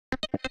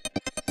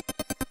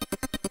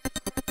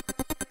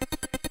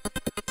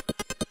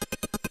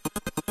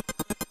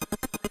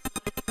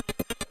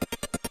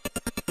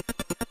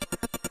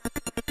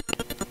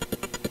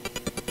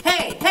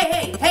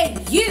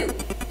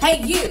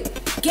Hey you,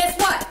 guess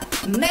what?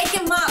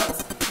 Making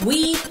Models,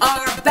 we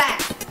are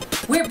back.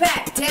 We're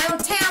back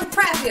downtown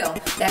Prattville.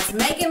 That's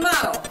Making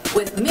Model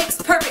with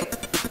Mix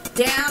Perfect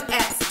down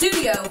at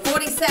Studio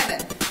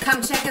 47.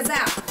 Come check us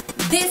out.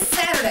 This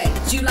Saturday,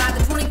 July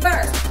the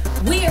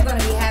 21st, we are going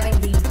to be having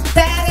the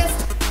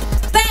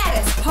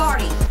baddest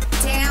party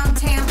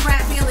downtown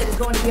Prattville. It is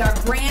going to be our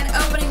grand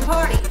opening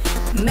party.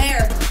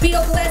 Mayor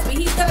Bill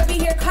Gillespie, he's going to be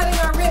here cutting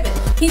our ribbon.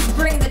 He's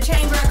bringing the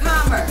Chamber of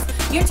Commerce.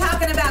 You're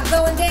talking about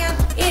going down?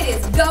 It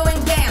is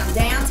going down.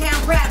 Downtown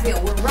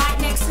Prattville. We're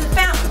right next to the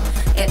fountain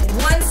at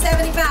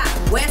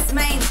 175 West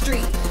Main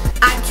Street.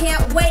 I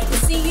can't wait to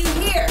see you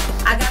here.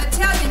 I got to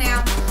tell you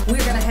now,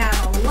 we're going to have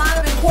a lot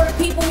of important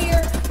people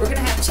here. We're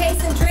going to have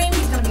Chasing Dream.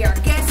 He's going to be our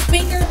guest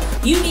speaker.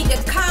 You need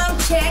to come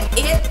check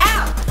it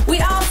out. We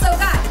also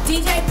got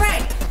DJ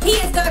Frank. He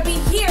is going to be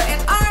here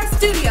at our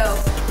studio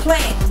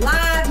playing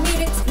live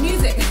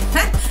music.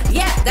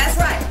 Yeah, that's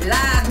right,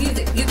 live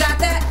music. You got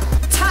that?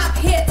 Top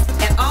hits,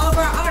 and all of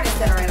our artists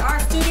that are at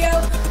our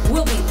studio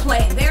will be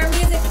playing their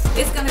music.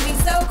 It's going to be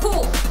so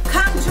cool.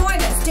 Come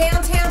join us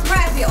downtown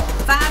Prattville,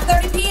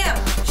 5:30 p.m.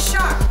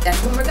 sharp. That's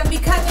when we're going to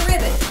be cutting the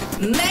ribbon.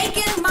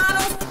 Making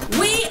Models,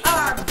 we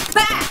are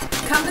back.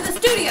 Come to the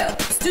studio,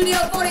 Studio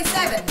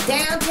 47,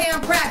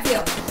 downtown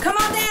Prattville.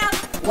 Come on down,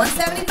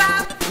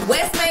 175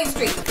 West Main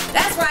Street.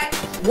 That's right,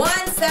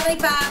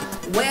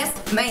 175 West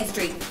Main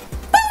Street.